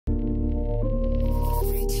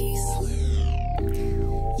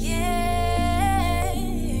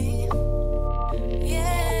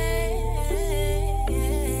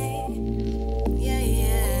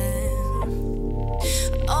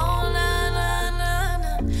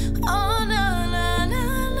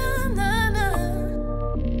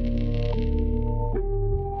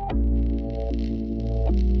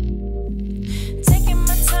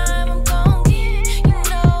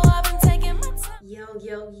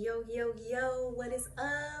Yo, what is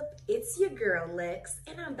up? It's your girl Lex,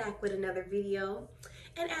 and I'm back with another video.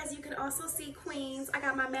 And as you can also see, queens, I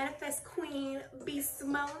got my Manifest Queen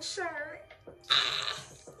B.Simone shirt.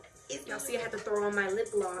 Y'all see I had to throw on my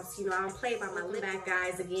lip gloss. You know, I don't play by my lip. Back,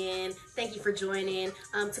 guys, again. Thank you for joining.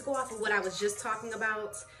 To go off of what I was just talking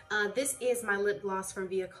about, this is my lip gloss from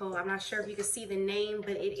Vehicle. I'm not sure if you can see the name,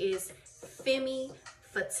 but it is Femme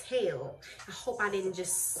Fatale. I hope I didn't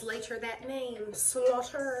just slaughter that name,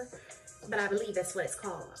 slaughter, but I believe that's what it's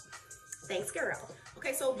called. Thanks, girl.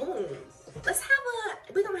 Okay, so boom.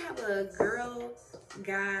 We're gonna have a girl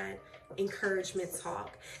guide encouragement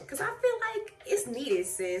talk, because I feel like it's needed,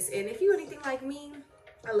 sis. And if you anything like me,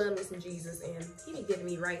 I love me some Jesus, and he be getting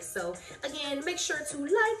me right. So again, make sure to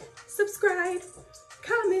like, subscribe,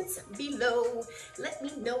 comment below, let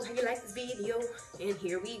me know how you like this video, and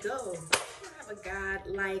here we go. I have a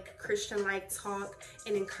God-like, Christian-like talk,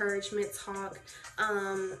 an encouragement talk,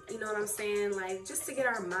 you know what I'm saying, like just to get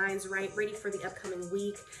our minds right, ready for the upcoming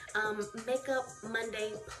week. Makeup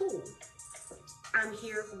Monday pool. I'm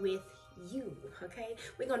here with you, okay?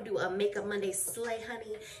 We're gonna do a Makeup Monday slay,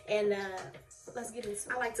 honey, and let's get into it.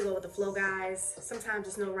 I like to go with the flow, guys. Sometimes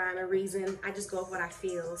there's no rhyme or reason. I just go with what I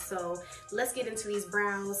feel. So let's get into these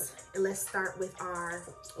brows, and let's start with our,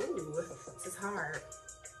 ooh, this is hard.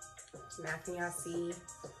 Now can y'all see?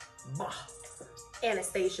 Bah.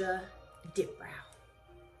 Anastasia Dip Brow.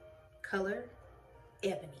 Color,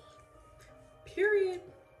 ebony. Period.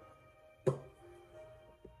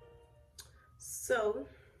 So,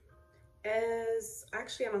 as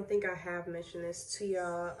actually, I don't think I have mentioned this to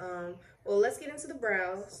y'all. Well, let's get into the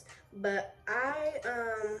brows. But I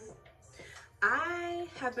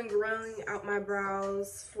have been growing out my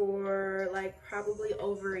brows for like probably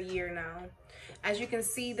over a year now. As you can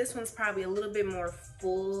see, this one's probably a little bit more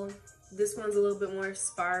full. This one's a little bit more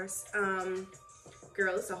sparse.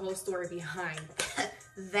 Girl, it's a whole story behind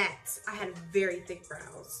that. I had very thick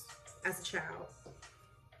brows as a child.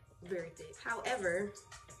 Very thick. However,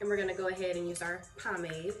 and we're gonna go ahead and use our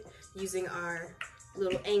pomade, using our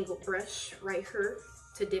little angled brush right here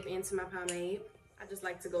to dip into my pomade. I just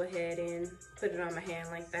like to go ahead and put it on my hand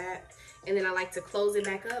like that. And then I like to close it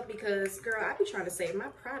back up because, girl, I be trying to save my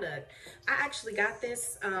product. I actually got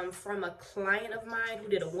this from a client of mine who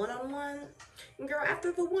did a one-on-one. And girl,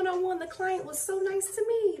 after the one-on-one, the client was so nice to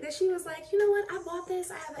me that she was like, you know what, I bought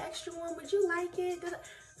this, I have an extra one, would you like it? I'm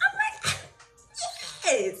like,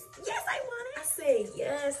 yes, I want it. I said,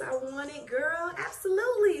 yes, I want it, girl,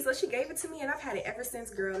 absolutely. So she gave it to me, and I've had it ever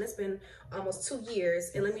since, girl, and it's been almost 2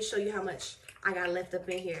 years. And let me show you how much I got left up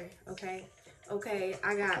in here, okay? Okay,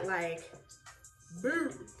 I got like,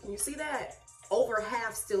 boom, can you see that? Over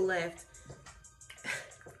half still left.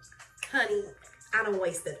 Honey, I don't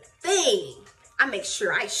waste a thing. I make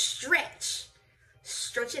sure I stretch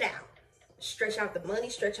it out. Stretch out the money,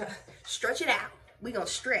 stretch it out. We gonna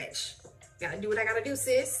stretch. Gotta do what I gotta do,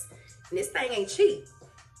 sis. And this thing ain't cheap.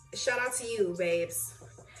 Shout out to you, babes.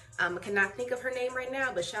 I cannot think of her name right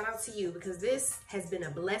now, but shout out to you, because this has been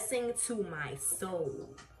a blessing to my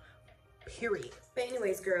soul. Period. But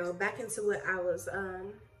anyways, girl, back into what I was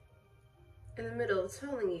in the middle of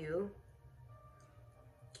telling you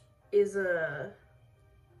is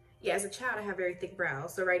yeah, as a child I have very thick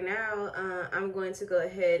brows. So right now I'm going to go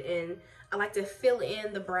ahead and I like to fill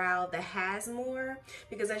in the brow that has more,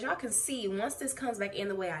 because as y'all can see, once this comes back in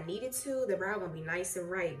the way I need it to, the brow gonna be nice and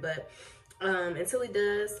right. But until it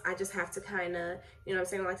does, I just have to kind of, you know what I'm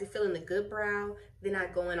saying, I like to fill in the good brow, then I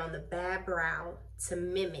go in on the bad brow to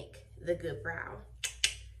mimic the good brow.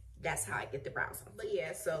 That's how I get the brows on. But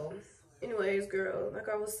yeah, so anyways, girl, like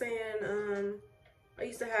I was saying, I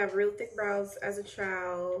used to have real thick brows as a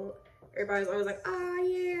child. Everybody's always like, oh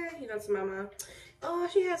yeah, you know, to my mom, oh,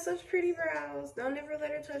 she has such pretty brows, don't ever let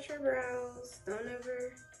her touch her brows, don't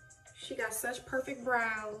ever, she got such perfect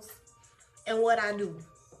brows. And what I do,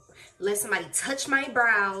 let somebody touch my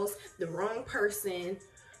brows, the wrong person,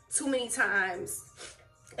 too many times,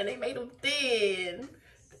 and they made them thin.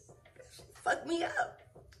 Fuck me up.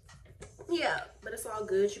 Yeah, but it's all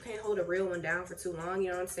good. You can't hold a real one down for too long, you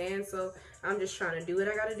know what I'm saying? So I'm just trying to do what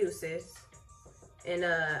I gotta do, sis. And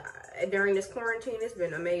during this quarantine, it's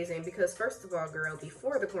been amazing, because first of all, girl,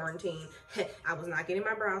 before the quarantine, I was not getting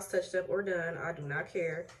my brows touched up or done. I do not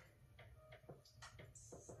care.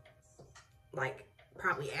 Like,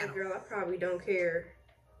 probably at all. Girl, I probably don't care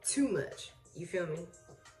too much. You feel me?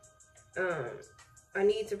 I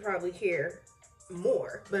need to probably care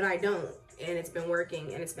more, but I don't. And it's been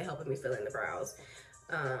working, and it's been helping me fill in the brows.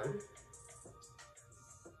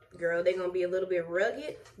 Girl, they're gonna be a little bit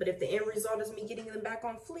rugged, but if the end result is me getting them back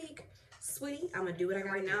on fleek, Sweetie, I'm gonna do what I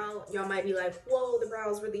got right now. Y'all might be like, whoa, the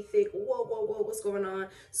brow's really thick. Whoa, whoa, whoa, what's going on?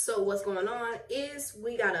 So what's going on is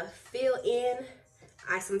we gotta fill in.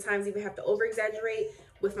 I sometimes even have to over exaggerate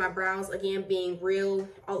with my brows, again, being real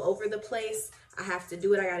all over the place. I have to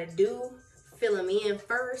do what I gotta do, fill them in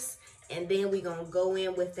first, and then we gonna go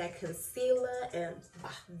in with that concealer, and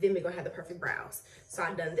then we're gonna have the perfect brows. So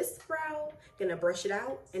I've done this brow, gonna brush it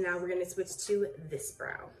out, and now we're gonna switch to this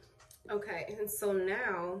brow. Okay, and so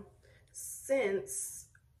now, since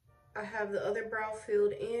I have the other brow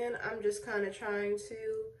filled in, I'm just kind of trying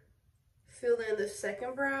to fill in the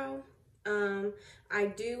second brow. I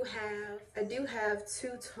do have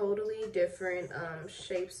two totally different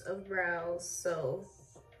shapes of brows, so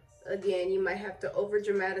again, you might have to over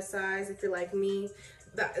dramatize if you're like me.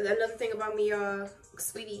 Another thing about me, y'all,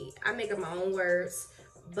 sweetie, I make up my own words,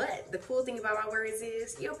 but the cool thing about my words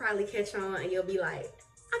is you'll probably catch on and you'll be like,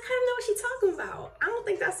 I kind of know what she's talking about. I don't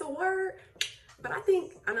think that's a word, but I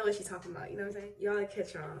think I know what she's talking about. You know what I'm saying? Y'all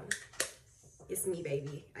catch on. It's me,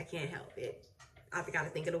 baby. I can't help it. I gotta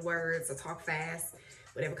think of the words or talk fast,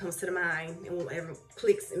 whatever comes to the mind, and whatever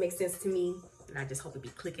clicks, it makes sense to me. And I just hope it be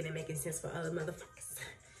clicking and making sense for other motherfuckers.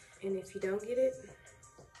 And if you don't get it,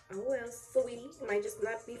 oh well, sweetie, it might just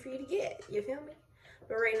not be for you to get. You feel me?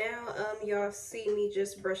 But right now, y'all see me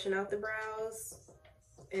just brushing out the brows,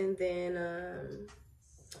 and then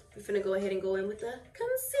we're finna go ahead and go in with the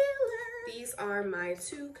concealer. These are my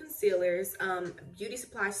two concealers, beauty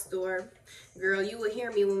supply store. Girl, you will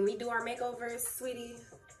hear me when we do our makeovers, sweetie.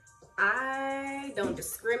 I don't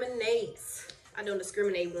discriminate. I don't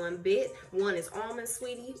discriminate one bit. One is almond,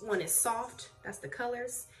 sweetie. One is soft. That's the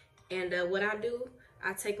colors. And what I do,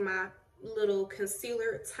 I take my little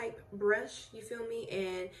concealer type brush, you feel me,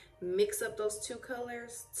 and mix up those two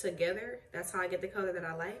colors together. That's how I get the color that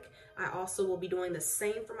I like. I also will be doing the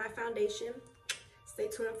same for my foundation. Stay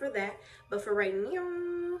tuned for that. But for right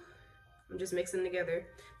now, I'm just mixing together.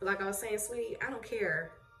 But like I was saying, sweetie, I don't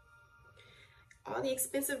care. All the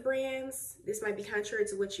expensive brands, this might be contrary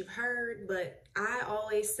to what you've heard, but I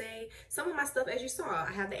always say some of my stuff, as you saw,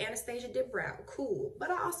 I have the Anastasia dip brow, cool. But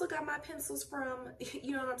I also got my pencils from,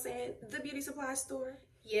 you know what I'm saying, the beauty supply store.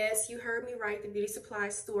 Yes, you heard me right, the beauty supply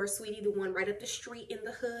store, sweetie, the one right up the street in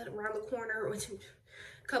the hood, around the corner,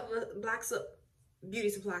 a couple of blocks up, beauty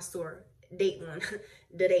supply store, date one,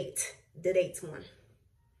 the dates one.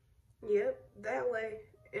 Yep, that way.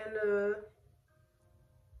 And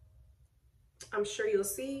I'm sure you'll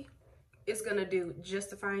see it's gonna do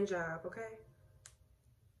just a fine job, okay?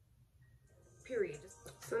 Period.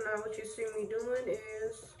 So now what you see me doing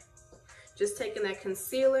is just taking that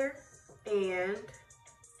concealer and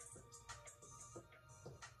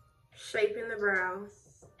shaping the brow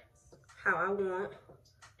how I want.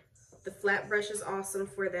 The flat brush is awesome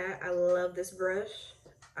for that. I love this brush.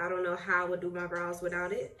 I don't know how I would do my brows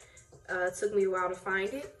without it. It took me a while to find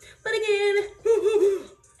it. But again,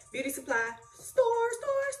 beauty supply store.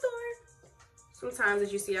 Sometimes,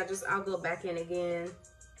 as you see, I'll go back in again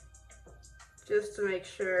just to make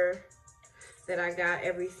sure that I got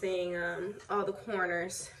everything, all the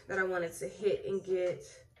corners that I wanted to hit and get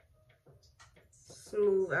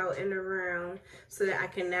smooth out and around, so that I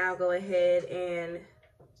can now go ahead and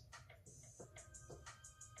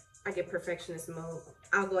I get perfectionist mode.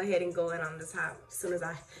 I'll go ahead and go in on the top as soon as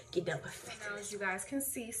I get done perfecting. Now, as you guys can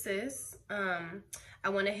see, sis, I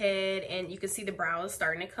went ahead and you can see the brows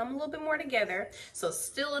starting to come a little bit more together. So it's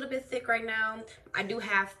still a little bit thick right now. I do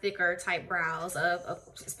have thicker type brows,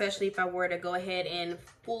 especially if I were to go ahead and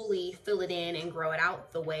fully fill it in and grow it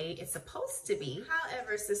out the way it's supposed to be.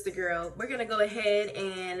 However, sister girl, we're gonna go ahead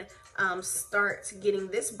and start getting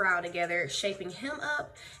this brow together, shaping him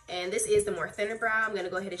up. And this is the more thinner brow. I'm gonna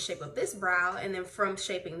go ahead and shape up this brow, and then from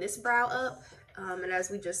shaping this brow up, and as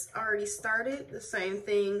we just already started, the same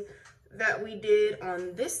thing that we did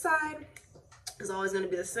on this side is always going to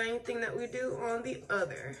be the same thing that we do on the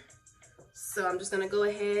other. So I'm just going to go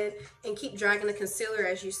ahead and keep dragging the concealer,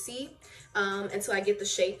 as you see, until I get the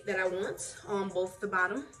shape that I want on both the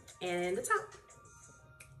bottom and the top.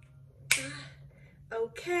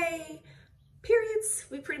 Okay, periods.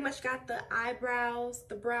 We pretty much got the eyebrows,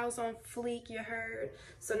 the brows on fleek, you heard.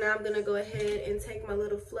 So now I'm going to go ahead and take my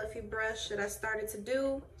little fluffy brush that I started to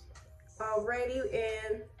do already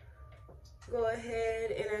and go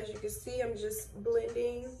ahead, and as you can see, I'm just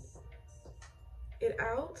blending it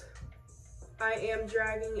out. I am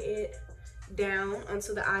dragging it down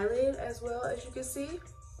onto the eyelid as well, as you can see.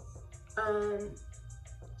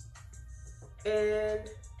 And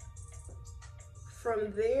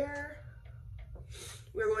from there,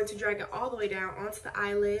 we're going to drag it all the way down onto the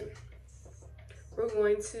eyelid. We're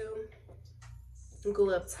going to go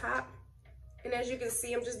up top And as you can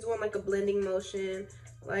see, I'm just doing like a blending motion,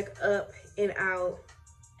 like up and out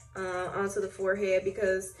onto the forehead,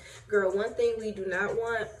 because girl, one thing we do not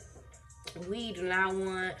want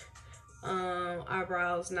our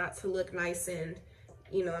brows not to look nice and,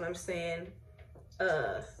 you know what I'm saying,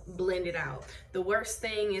 blended out. The worst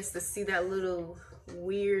thing is to see that little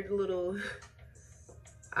weird little,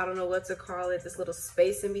 I don't know what to call it, this little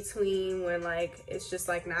space in between when like it's just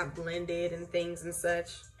like not blended and things and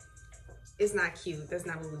such. It's not cute. That's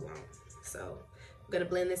not what we want. So I'm gonna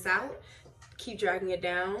blend this out, keep dragging it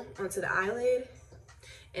down onto the eyelid,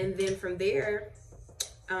 and then from there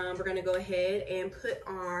we're gonna go ahead and put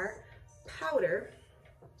our powder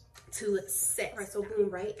to set. All right, so boom,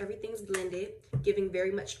 right? Everything's blended, giving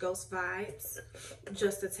very much ghost vibes,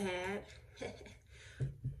 just a tad.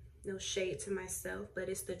 No shade to myself, but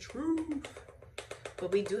it's the truth.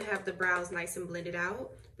 But we do have the brows nice and blended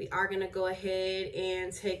out. We are gonna go ahead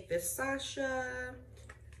and take the Sasha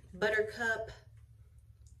Buttercup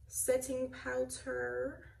setting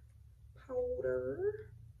powder,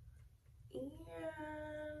 and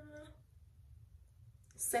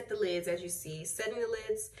set the lids. As you see, setting the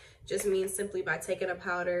lids just means simply by taking a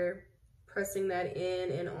powder, pressing that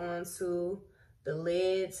in and onto the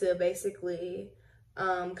lid to basically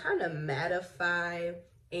kind of mattify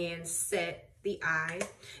and set the eye.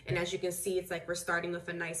 And as you can see, it's like we're starting with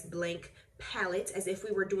a nice blank palette, as if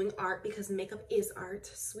we were doing art, because makeup is art,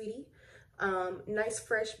 sweetie. Nice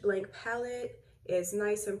fresh blank palette is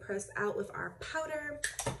nice and pressed out with our powder.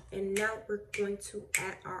 And now we're going to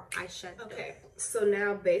add our eyeshadow. Okay, so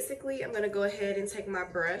now basically I'm gonna go ahead and take my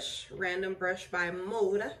brush, random brush by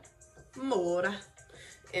Moda,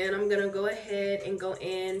 and I'm gonna go ahead and go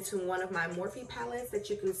into one of my Morphe palettes that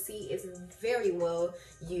you can see is very well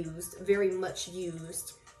used, very much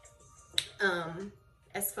used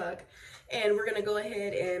as fuck. And we're gonna go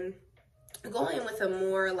ahead and go in with a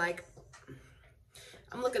more like,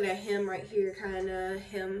 I'm looking at him right here, kind of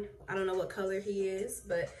him. I don't know what color he is,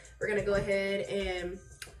 but we're gonna go ahead and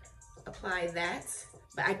apply that.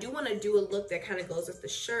 But I do want to do a look that kind of goes with the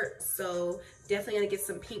shirt, so definitely gonna get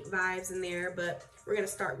some pink vibes in there, but we're gonna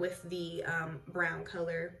start with the brown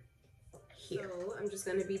color here. So I'm just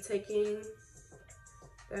gonna be taking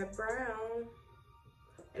that brown,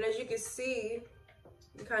 and as you can see,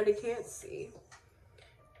 you kind of can't see.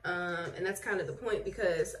 And that's kind of the point,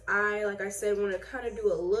 because I, like I said, want to kind of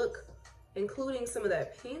do a look including some of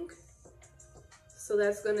that pink. So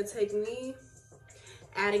that's going to take me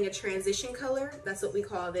adding a transition color. That's what we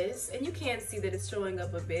call this. And you can see that it's showing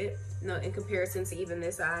up a bit, you know, in comparison to even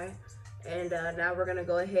this eye. And now we're going to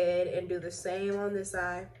go ahead and do the same on this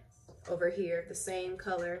eye over here, the same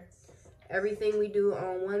color. Everything we do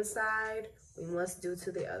on one side, we must do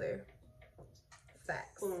to the other.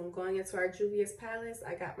 Facts. Boom, going into our Juvia's Palace,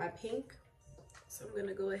 I got my pink. So I'm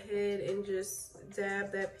gonna go ahead and just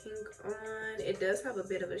dab that pink on. It does have a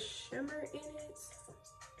bit of a shimmer in it,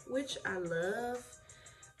 which I love.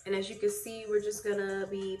 And as you can see, we're just gonna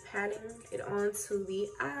be patting it onto the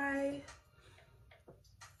eye.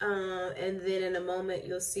 And then in a moment,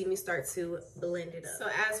 you'll see me start to blend it up. So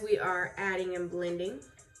as we are adding and blending,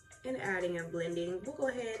 we'll go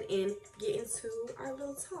ahead and get into our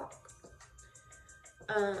little talk.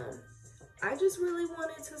 I just really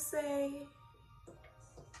wanted to say,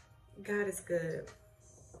 God is good.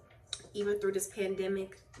 Even through this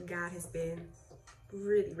pandemic, God has been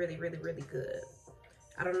really, really, really, really good.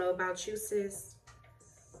 I don't know about you, sis,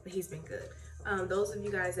 but he's been good. Those of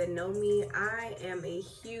you guys that know me, I am a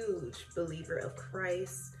huge believer of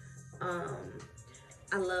Christ.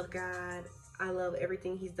 I love God. I love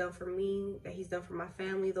everything he's done for me, that he's done for my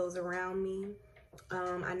family, those around me.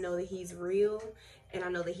 I know that he's real, and I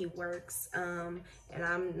know that he works. And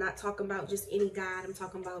I'm not talking about just any God. I'm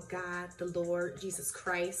talking about God, the Lord, Jesus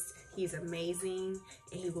Christ. He's amazing,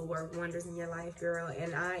 and he will work wonders in your life, girl.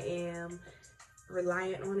 And I am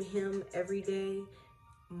reliant on him every day,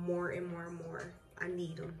 more and more and more. I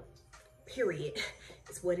need him, period.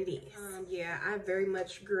 It's what it is. Yeah, I very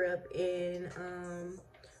much grew up in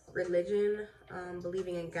religion,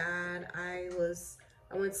 believing in God. I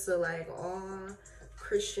went to like all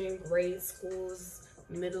Christian grade schools,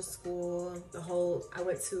 middle school, I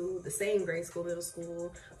went to the same grade school, middle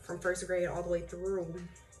school, from first grade all the way through.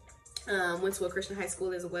 Went to a Christian high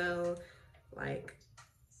school as well. Like,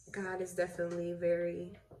 God is definitely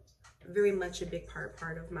very, very much a big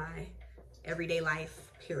part of my everyday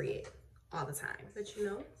life, period, all the time. But you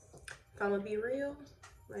know, if I'm gonna be real,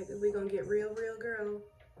 like if we're gonna get real, girl,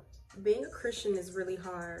 being a Christian is really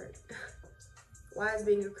hard. Why is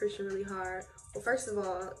being a Christian really hard? Well, first of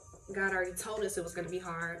all, God already told us it was going to be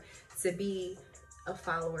hard to be a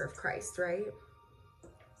follower of Christ, right?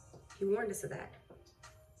 He warned us of that.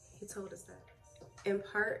 He told us that. In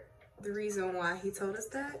part, the reason why he told us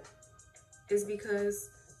that is because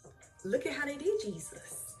look at how they did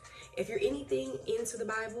Jesus. If you're anything into the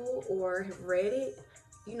Bible or have read it,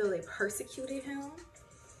 you know they persecuted him.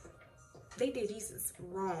 They did Jesus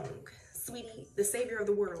wrong. Sweetie, the Savior of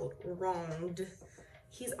the world, wronged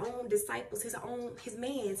his own disciples, his own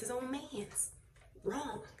mans,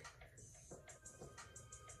 wrong.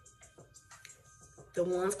 The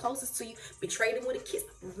ones closest to you betrayed him with a kiss,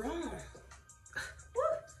 wrong.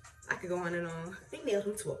 I could go on and on. They nailed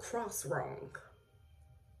him to a cross, wrong.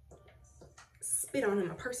 Spit on him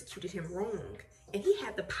and persecuted him, wrong. And he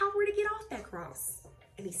had the power to get off that cross.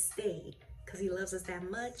 And he stayed because he loves us that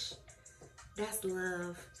much. That's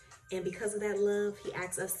love. And because of that love, he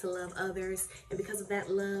asks us to love others. And because of that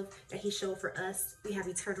love that he showed for us, we have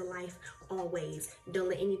eternal life always. Don't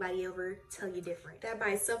let anybody ever tell you different. That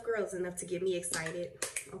by itself, girl, is enough to get me excited.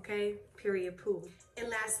 Okay? Period. Poo. And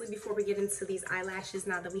lastly, before we get into these eyelashes,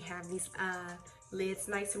 now that we have these lids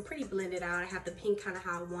nice and pretty blended out, I have the pink kind of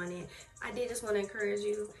how I want it. I did just want to encourage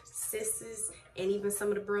you, sisters, and even some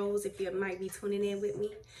of the bros, if you might be tuning in with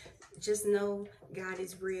me, just know God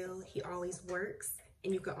is real. He always works.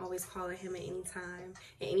 And you can always call on him at any time.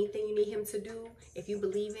 And anything you need him to do, if you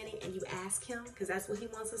believe in it and you ask him, because that's what he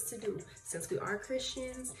wants us to do. Since we are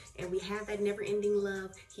Christians and we have that never-ending love,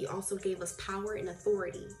 he also gave us power and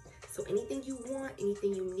authority. So anything you want,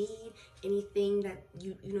 anything you need, anything that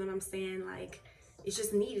you know what I'm saying, like it's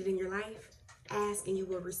just needed in your life, ask and you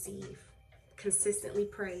will receive. Consistently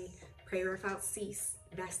pray. Prayer without cease.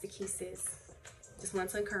 That's the key, sis. Just want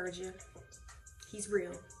to encourage you. He's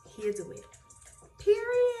real. He'll do it.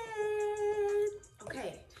 Period.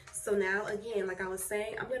 Okay, so now again, like I was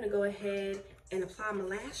saying, I'm gonna go ahead and apply my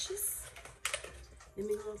lashes. Let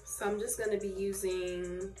me go. So I'm just gonna be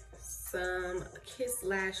using some Kiss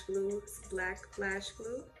lash glue, it's black lash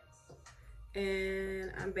glue,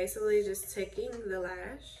 and I'm basically just taking the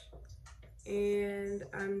lash and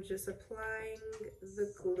I'm just applying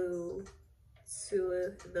the glue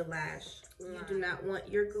to the lash line. You do not want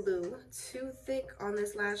your glue too thick on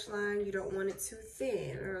this lash line. You don't want it too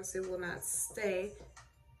thin or else it will not stay.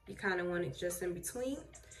 You kind of want it just in between.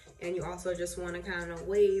 And you also just want to kind of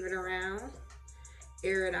wave it around,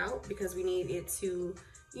 air it out, because we need it to,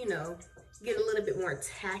 you know, get a little bit more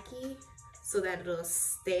tacky so that it'll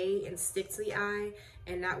stay and stick to the eye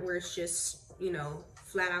and not where it's just, you know,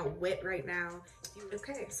 flat out wet right now.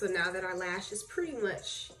 Okay, so now that our lash is pretty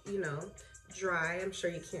much, you know, dry, I'm sure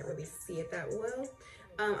you can't really see it that well.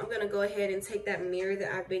 I'm gonna go ahead and take that mirror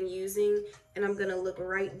that I've been using and I'm gonna look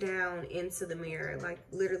right down into the mirror, like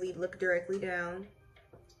literally look directly down.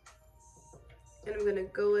 And I'm gonna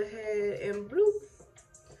go ahead and bloop,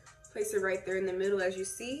 place it right there in the middle as you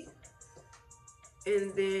see.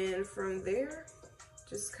 And then from there,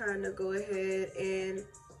 just kind of go ahead and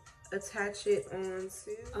attach it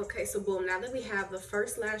onto. Okay, so boom, now that we have the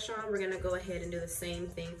first lash on, we're gonna go ahead and do the same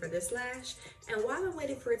thing for this lash. And while I'm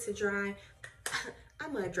waiting for it to dry,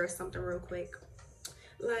 I'm gonna address something real quick.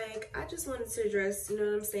 Like, I just wanted to address, you know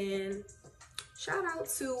what I'm saying? Shout out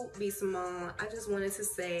to B.Simone. I just wanted to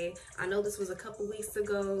say, I know this was a couple weeks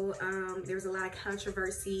ago. There's a lot of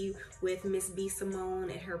controversy with Miss B.Simone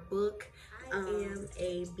and her book. I am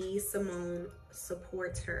a B.Simone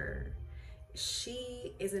supporter.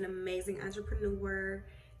 She is an amazing entrepreneur.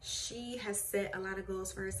 She has set a lot of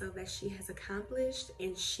goals for herself that she has accomplished,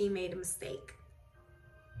 and she made a mistake.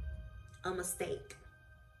 A mistake.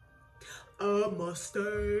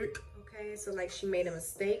 Okay, so like she made a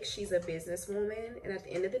mistake. She's a businesswoman, and at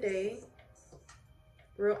the end of the day,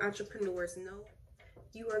 real entrepreneurs know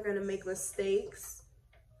you are gonna make mistakes.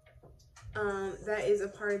 That is a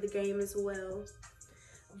part of the game as well.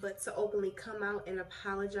 But to openly come out and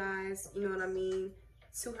apologize, you know what I mean,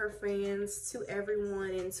 to her fans, to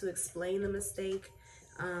everyone, and to explain the mistake.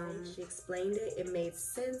 She explained it, it made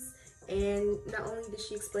sense, and not only did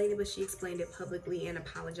she explain it, but she explained it publicly and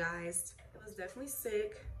apologized. It was definitely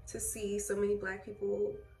sick to see so many black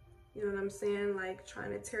people, you know what I'm saying, like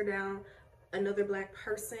trying to tear down another black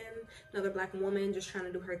person, another black woman just trying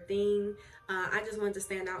to do her thing. I just wanted to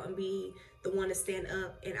stand out and be the one to stand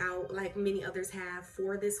up and out like many others have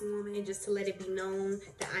for this woman, and just to let it be known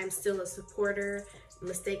that I'm still a supporter.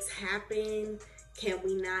 Mistakes happen, can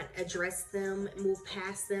we not address them, move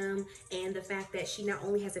past them? And the fact that she not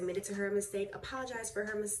only has admitted to her mistake, apologized for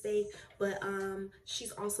her mistake, but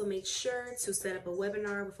she's also made sure to set up a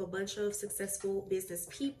webinar with a bunch of successful business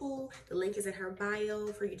people. The link is in her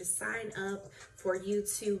bio for you to sign up, for you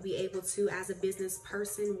to be able to, as a business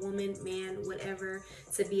person, woman, man, whatever,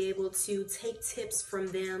 to be able to take tips from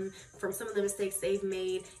them, from some of the mistakes they've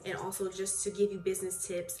made, and also just to give you business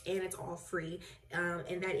tips, and it's all free.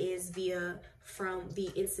 And that is from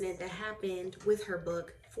the incident that happened with her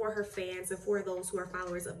book, for her fans and for those who are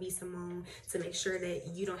followers of B.Simone, to make sure that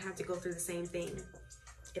you don't have to go through the same thing.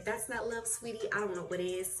 If that's not love, sweetie, I don't know what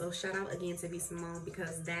is. So shout out again to B.Simone,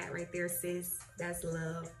 because that right there, sis, that's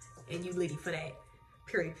love. And you litty for that.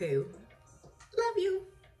 Period poo. Love you.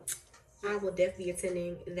 I will definitely be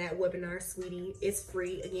attending that webinar, sweetie. It's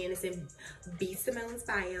free. Again, it's in B.Simone's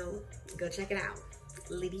bio. Go check it out.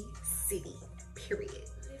 Liddy City. Period.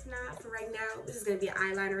 If not, for right now, this is going to be an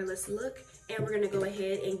eyelinerless look. And we're going to go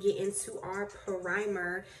ahead and get into our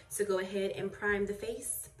primer to go ahead and prime the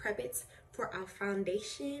face, prep it for our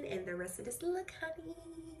foundation and the rest of this look, honey.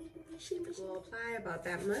 We'll apply about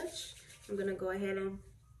that much. I'm going to go ahead and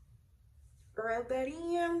rub that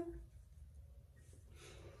in.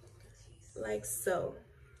 Like so.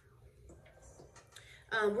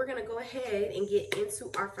 We're going to go ahead and get into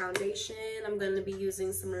our foundation. I'm going to be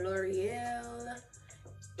using some L'Oreal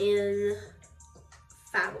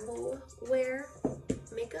Infallible Wear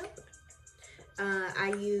makeup.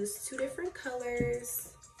 I use 2 different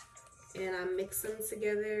colors and I mix them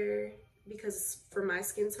together because for my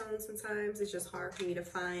skin tone sometimes it's just hard for me to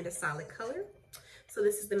find a solid color. So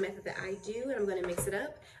this is the method that I do, and I'm going to mix it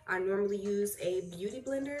up. I normally use a beauty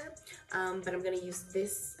blender, but I'm going to use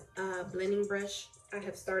this blending brush. I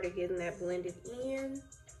have started getting that blended in,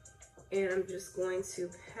 and I'm just going to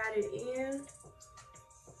pat it in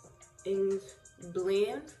and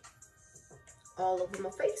blend all over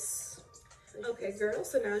my face. Okay, girl,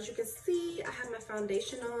 so now as you can see, I have my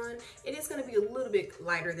foundation on. It is going to be a little bit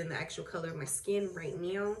lighter than the actual color of my skin right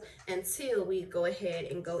now, until we go ahead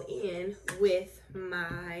and go in with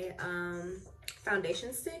my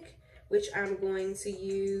foundation stick, which I'm going to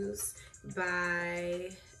use by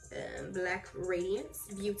Black Radiance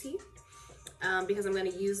Beauty, because I'm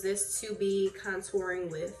going to use this to be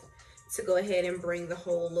contouring with, to go ahead and bring the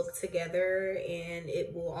whole look together, and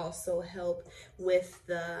it will also help with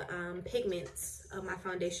the pigments of my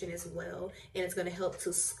foundation as well, and it's going to help to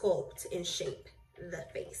sculpt and shape the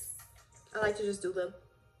face. I like to just do the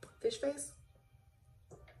fish face.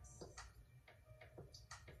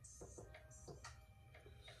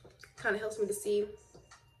 Kind of helps me to see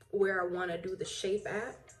where I want to do the shape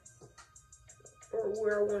at, or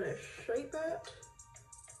where I want to shape at.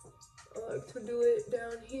 I like to do it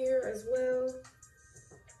down here as well,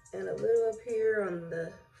 and a little up here on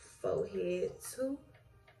the forehead too,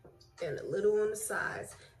 and a little on the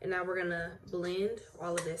sides. And now we're gonna blend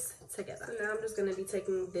all of this together. So now I'm just gonna be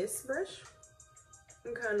taking this brush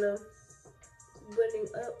and kind of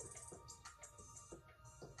blending up,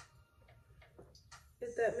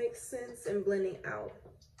 if that makes sense, and blending out,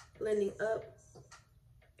 blending up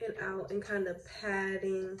and out, and kind of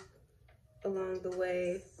patting along the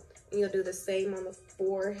way. And you'll do the same on the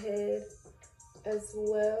forehead as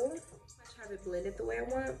well. I have it blended the way I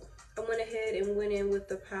want. I went ahead and went in with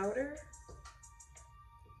the powder.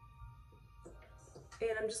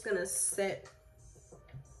 And I'm just gonna set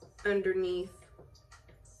underneath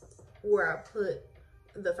where I put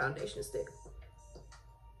the foundation stick.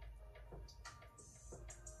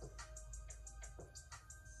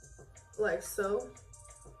 Like so.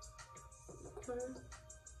 Okay.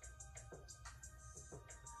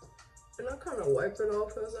 And I kind of wipe it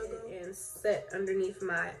off as I go. And set underneath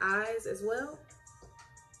my eyes as well.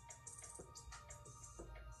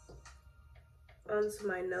 Onto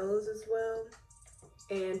my nose as well.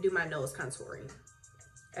 And do my nose contouring.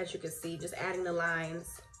 As you can see, just adding the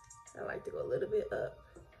lines. I like to go a little bit up.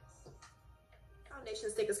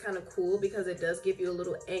 Foundation stick is kind of cool because it does give you a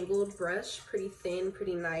little angled brush. Pretty thin,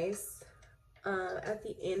 pretty nice. At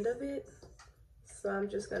the end of it. So I'm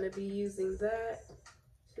just going to be using that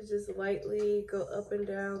to just lightly go up and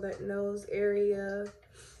down that nose area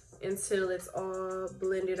until it's all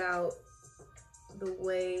blended out the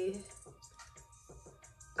way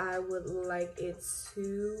I would like it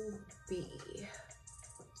to be.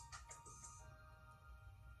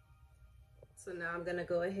 So now I'm gonna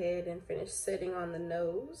go ahead and finish setting on the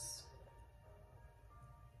nose.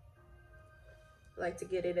 I like to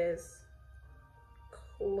get it as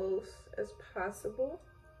close as possible.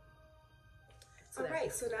 All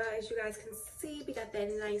right, so now as you guys can see, we got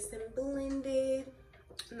that nice and blended.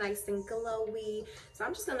 nice and glowy. So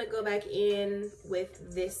I'm just gonna go back in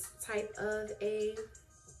with this type of a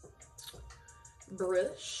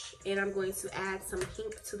brush, and I'm going to add some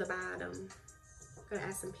pink to the bottom. I'm gonna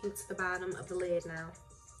add some pink to the bottom of the lid now.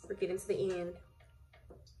 We're getting to the end.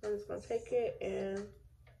 I'm just gonna take it and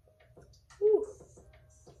whew.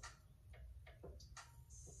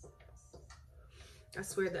 I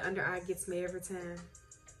swear the under eye gets me every time.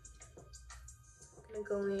 I'm gonna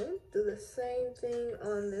go in, do the same thing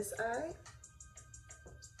on this eye.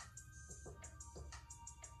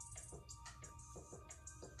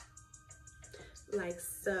 Like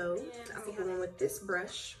so. And I'm gonna go in with this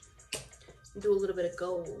brush and do a little bit of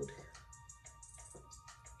gold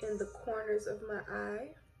in the corners of my eye.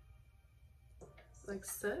 Like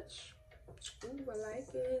such. Ooh, I like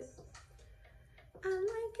it. I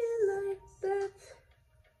like it like that.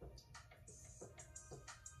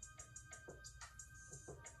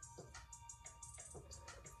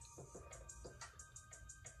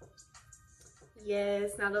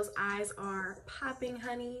 Yes, now those eyes are popping,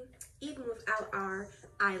 honey, even without our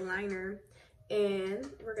eyeliner. And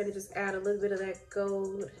we're gonna just add a little bit of that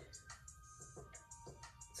gold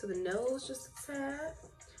to the nose, just a tad.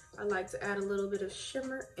 I like to add a little bit of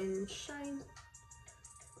shimmer and shine.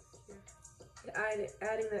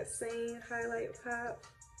 Adding that same highlight pop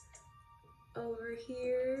over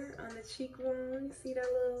here on the cheekbone. You see that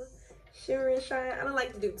little shimmer and shine? I don't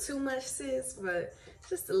like to do too much, sis, but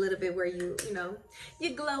just a little bit where you know,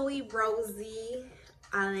 you're glowy, rosy,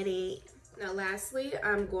 all of it. Now lastly,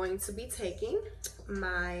 I'm going to be taking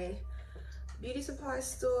my beauty supply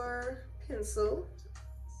store pencil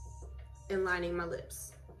and lining my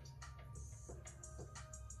lips.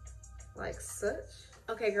 Like such.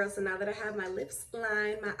 Okay, girls, so now that I have my lips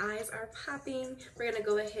lined, my eyes are popping, we're gonna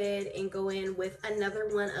go ahead and go in with another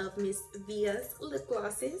one of Miss Via's lip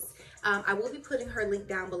glosses. I will be putting her link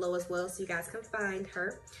down below as well so you guys can find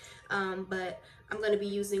her. But I'm gonna be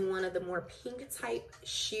using one of the more pink type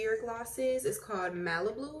sheer glosses. It's called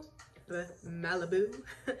Malibu. Malibu,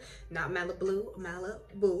 not Malibu,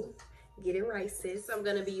 Malibu. Get it right, sis. So I'm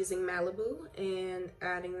gonna be using Malibu and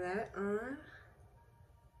adding that on.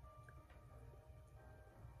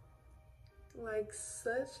 Like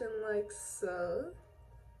such and like so.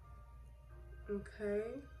 Okay.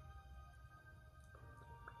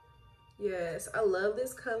 Yes, I love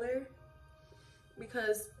this color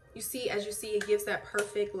because you see, as you see, it gives that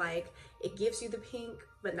perfect, like, it gives you the pink,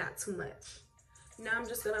 but not too much. Now I'm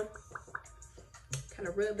just gonna kind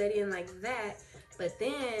of rub that in like that, but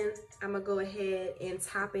then I'm gonna go ahead and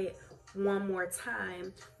top it one more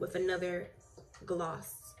time with another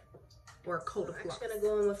gloss. Or a coat of gloss. I'm gonna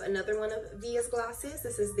go in with another one of Via's glosses.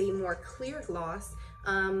 This is the more clear gloss.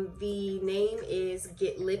 The name is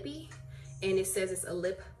Get Lippy, and it says it's a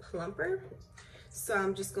lip plumper. So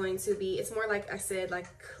I'm just going to be, it's more like I said, like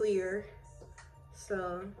clear.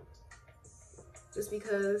 So just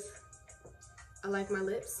because I like my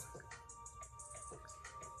lips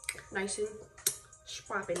nice and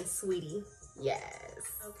swapping, sweetie.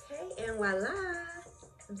 Yes. Okay, and voila,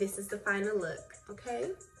 this is the final look.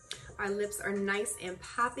 Okay. Our lips are nice and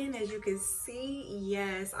popping, as you can see.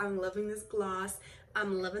 Yes, I'm loving this gloss.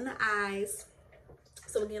 I'm loving the eyes.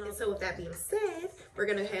 So again, with that being said, we're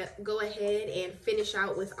gonna go ahead and finish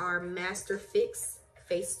out with our Master Fix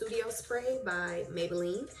Face Studio Spray by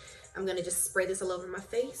Maybelline. I'm gonna just spray this all over my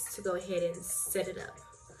face to go ahead and set it up.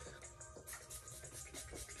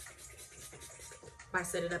 By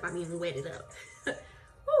set it up, I mean wet it up.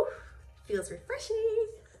 Woo, feels refreshing.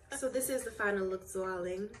 So this is the final look,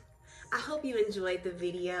 darling. I hope you enjoyed the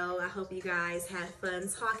video. I hope you guys had fun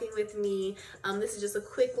talking with me. This is just a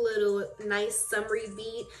quick little nice summery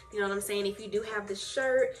beat. You know what I'm saying? If you do have the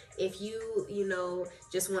shirt, if you know,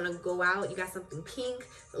 just want to go out, you got something pink,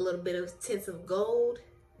 a little bit of tints of gold,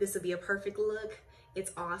 this would be a perfect look.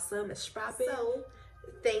 It's awesome. It's stropping. So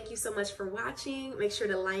thank you so much for watching. Make sure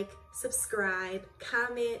to like, subscribe,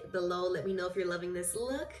 comment below. Let me know if you're loving this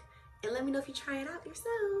look, and let me know if you try it out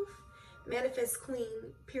yourself. Manifest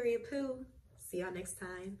Queen, period poo. See y'all next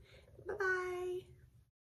time. Bye-bye.